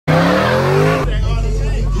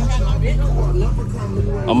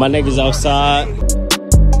All my niggas outside.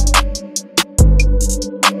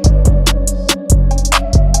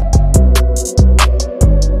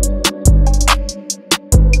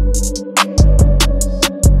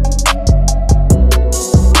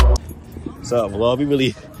 What's up, vlog? We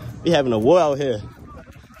really be having a war out here.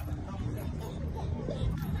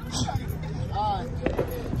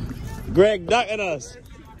 Greg ducking us.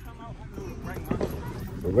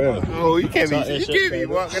 For real. Oh, you can't be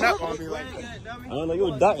walking up on me like that. I don't know,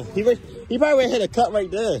 you were ducking. He probably hit a cut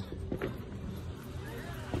right there.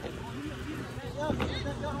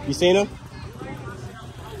 You seen him?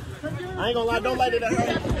 I ain't gonna lie, don't light it at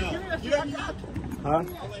her. You got me? Huh?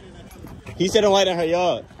 He said don't light it at her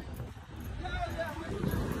yard.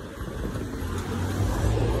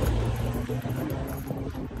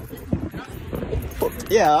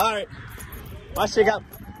 Yeah, alright. My shit got...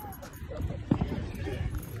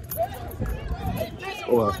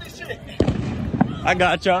 Well, I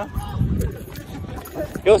got y'all.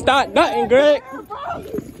 Yo, stop ducking, Greg.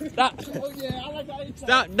 Stop.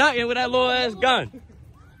 Stop ducking with that little ass gun.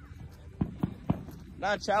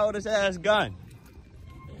 That childish ass gun.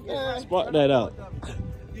 Spark that up.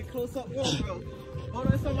 Get close up, bro. Oh,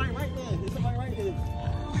 there's somebody right there. There's somebody right there.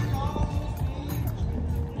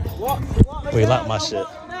 Walk Wait, lock my shit.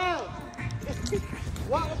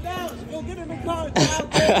 Walk down. Go get in the car.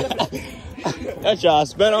 That's y'all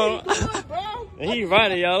spin on. And he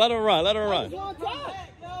running, y'all. Let him run. Let him run.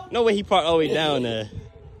 No way he parked all the way down there.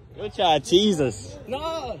 Yo, try to tease us. No,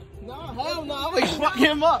 hell no. I'm gonna fuck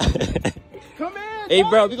him up. Come in. Hey,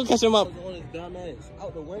 bro, we gonna catch him up. On his dumb ass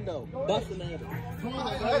out the window, busting at him.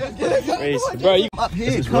 Bro, you up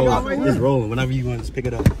here. it's rolling. It's rolling. Whenever you want, just pick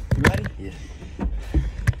it up. You ready? Yeah.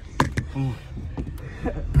 Come on.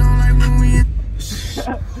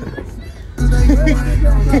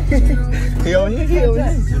 He over here. I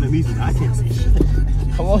can't see shit.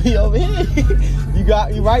 Come on, he over here. You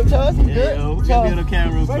right, Charles? You good? Yo, we gotta be on the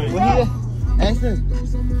camera real quick. Where he at? Ask him.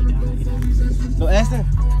 No, ask him.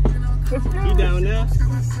 He down there.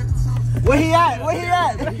 Where he at?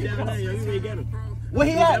 He down there, yo. We ready to get him. Where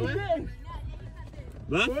he at?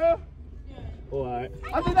 What? Oh, all right.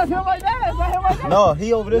 I think that's him right there. Is that him right there? No,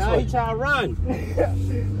 he over this way. He trying to run. Where he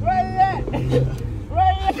at?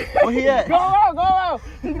 Where he at? Go around.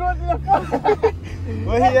 He's going to the front.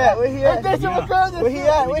 Where he at? Where he at?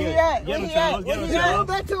 Where he at? Get him, Charles. Get him, Charles.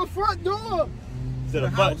 Back to the front door. To the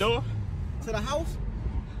front door? To the house?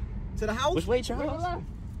 To the house? Which way, Charles?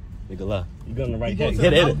 Nigga left. You going the right He hand. goes to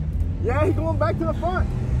the Hit it. house? Yeah, he's going back to the front.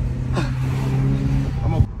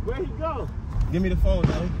 Where he go? Give me the phone,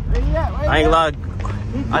 Daddy. Where he at? I ain't lied.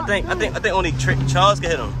 I think only Charles can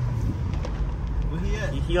hit him. Where he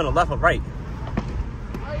at? He on the left or right?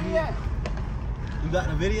 Where he at? You got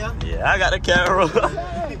the video? Yeah, I got the camera. Where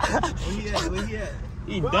he at?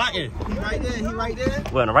 He ducking. He right there?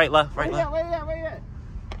 Well, on the right, left, right, left. Where he at?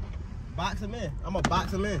 Box him in. I'm gonna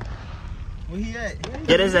box him in. Where he at?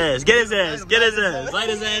 Get his ass. Light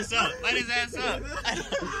his ass up. Wait.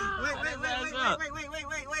 Where you at?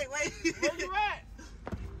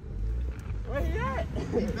 Where he at?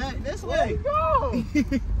 He back this way. Where he go?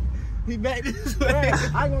 He back this way. I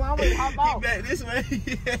ain't gonna lie, I'm gonna hop out. He back this way.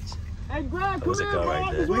 Hey, Greg, come here, bro.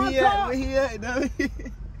 Right there. Where he at, dummy?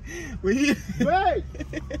 Where he at? Greg!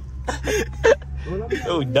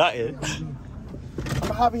 Oh, ducking. I'm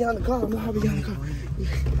gonna hop behind the car. I'm gonna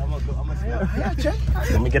check.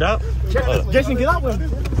 Let me get out. Jason, get out with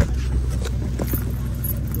him.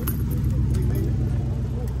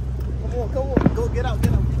 Come on. Go get out.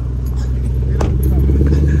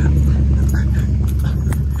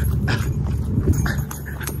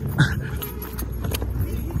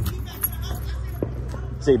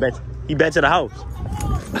 See, he bet to the house.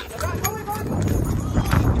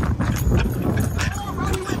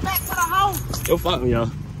 Yo, fuck me, yo.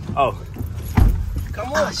 Oh.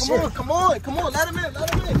 Come on. Let him in.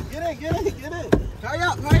 Get in. Hurry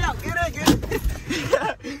up. Get in.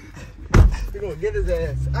 We're gonna get his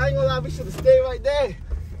ass. I ain't gonna lie, we should have stayed right there.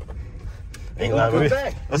 Ain't gonna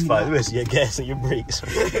lie, that's fine. We should get gas in your brakes.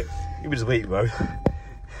 You just wait, bro.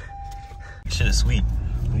 Shit is sweet.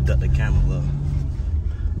 We ducked the camera, love.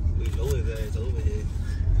 We know his ass over here.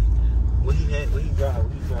 What he drive?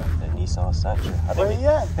 That Nissan Sentra. Where he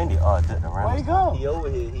at? I think they all ducked around. Where he go? He over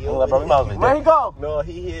here. Bro, we might as well Where he go? No,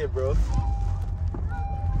 he here, bro.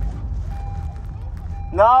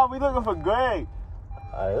 No, we looking for Greg.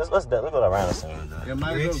 Alright, let's go around or something. Yeah,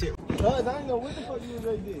 I ain't know what the fuck you was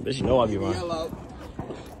gonna do. Bitch, you know I be wrong.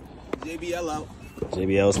 JBL out.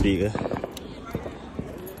 JBL speaker.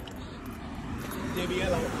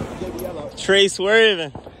 JBL out. Trey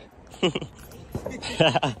swerving.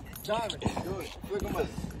 Diamond, do it. Flick him up.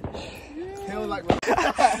 He was like,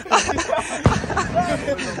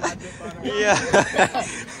 Yeah.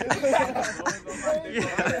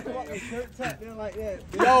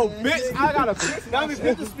 yo, bitch, I got a bitch. Now me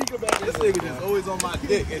put the speaker back. This nigga just always on my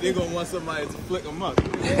dick, and they gonna want somebody to flick him up.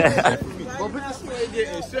 Well, put the speaker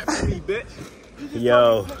getting shit for me, bitch.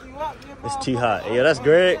 Yo, it's too hot. Yo, that's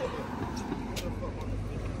Greg.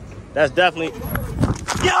 That's definitely.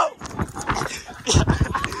 Yo.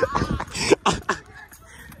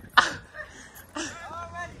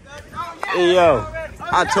 Hey, yo,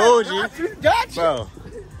 I told you, bro.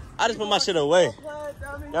 I just put my shit away.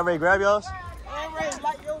 Y'all ready to grab y'all's? I'm ready to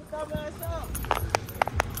light your dumb ass up.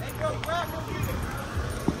 Hey, go grab your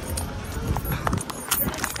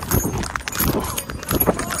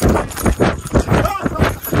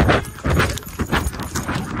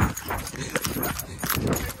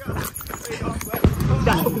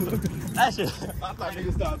That shit. I thought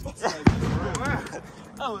niggas stopped busting.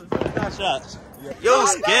 That was not shots. Yo,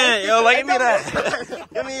 scared. Yo, like, give me that.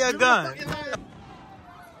 Give me your gun.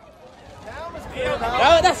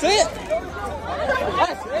 That's it.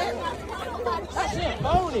 That's it. That shit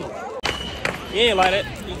phony. He ain't like it.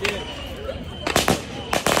 He did.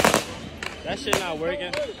 That shit not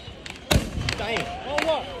working. Damn. Oh,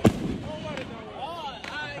 what?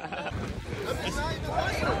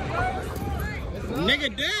 Nigga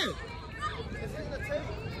dead.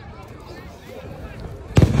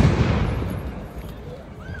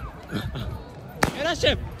 Hey, that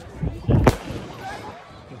shit.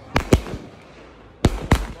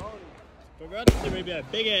 But bro, this shit may be a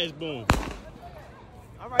big ass boom.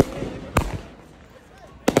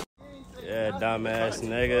 Yeah, dumbass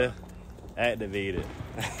nigga. Activated.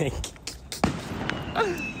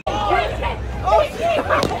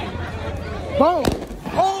 boom.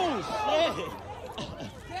 Oh shit!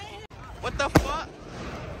 What the fuck?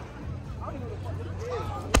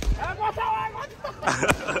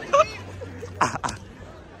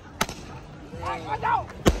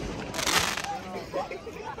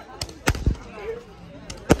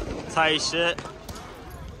 Tight shit.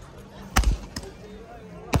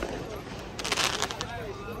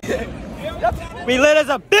 We lit as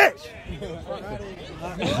a bitch.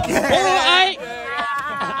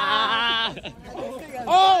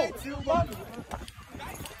 Oh!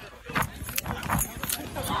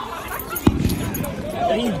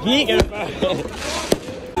 He's geeking.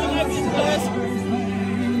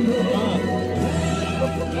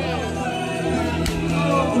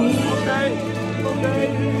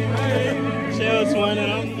 Chill,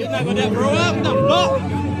 twin. You're not gonna grow up. The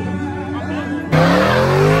fuck?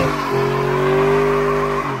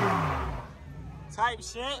 Type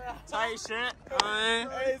shit. Type shit.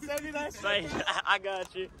 Hey, send me that shit. I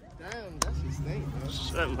got you. Damn, that shit stink, bro.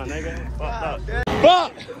 Shit, my nigga. Fucked up.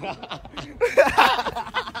 Fuck!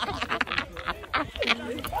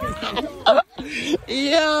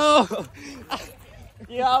 Yo!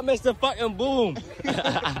 Yo, I missed the fucking boom.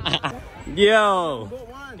 Yo!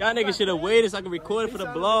 Y'all niggas should have waited so I could record it for the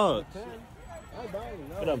vlog.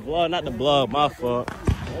 For the vlog, not the vlog, my fault.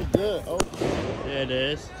 That's good. Oh. There it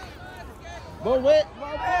is. But wait,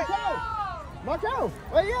 Marco,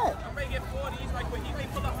 where you at? I'm ready to get 40. He's like, wait, he may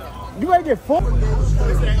pull up though. You ready to get 40?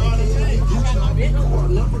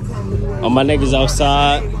 All my niggas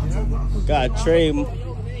outside. Got Trey,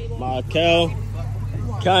 Markel,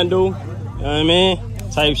 Kendall, you know what I mean?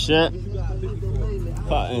 Type shit.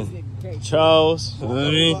 Fucking Charles, you know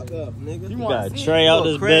what I mean? You got Trey out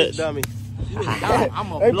this bitch. I'm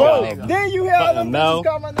a Hey, blow bro, nigga. then you hear all them Mel. bitches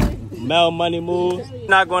call my name? Mel Money Moves.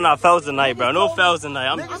 Not going out fells tonight, bro. No fells tonight.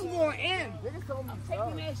 I'm going in. Niggas told me,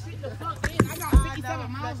 Taking that shit the fuck in. I got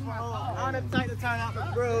 57 miles on my car. I'm the type to turn out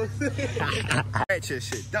the bros. That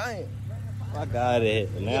shit, damn. I got it.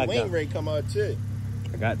 And now I Wing got, Ray come out too.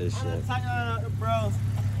 I got this shit. Tight out the bros.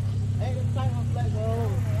 Ain't the tight on black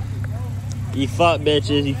bro. You fuck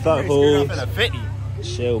bitches, you fuck hoes. a 50.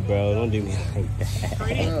 Chill, bro. Don't do me like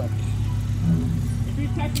that. If you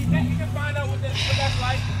text me that, you can find out what that's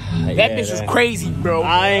like. Yeah, That bitch was crazy, bro.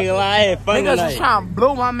 I ain't gonna lie. I had fun Niggas was tonight. trying to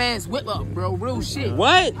blow my man's whip up, bro. Real shit.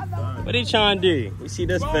 What? What he trying to do? We see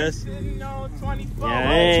this fest. You know, 24. Yeah,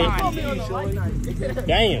 I ain't.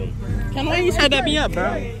 Damn. Can't wait you set that me up,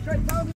 bro.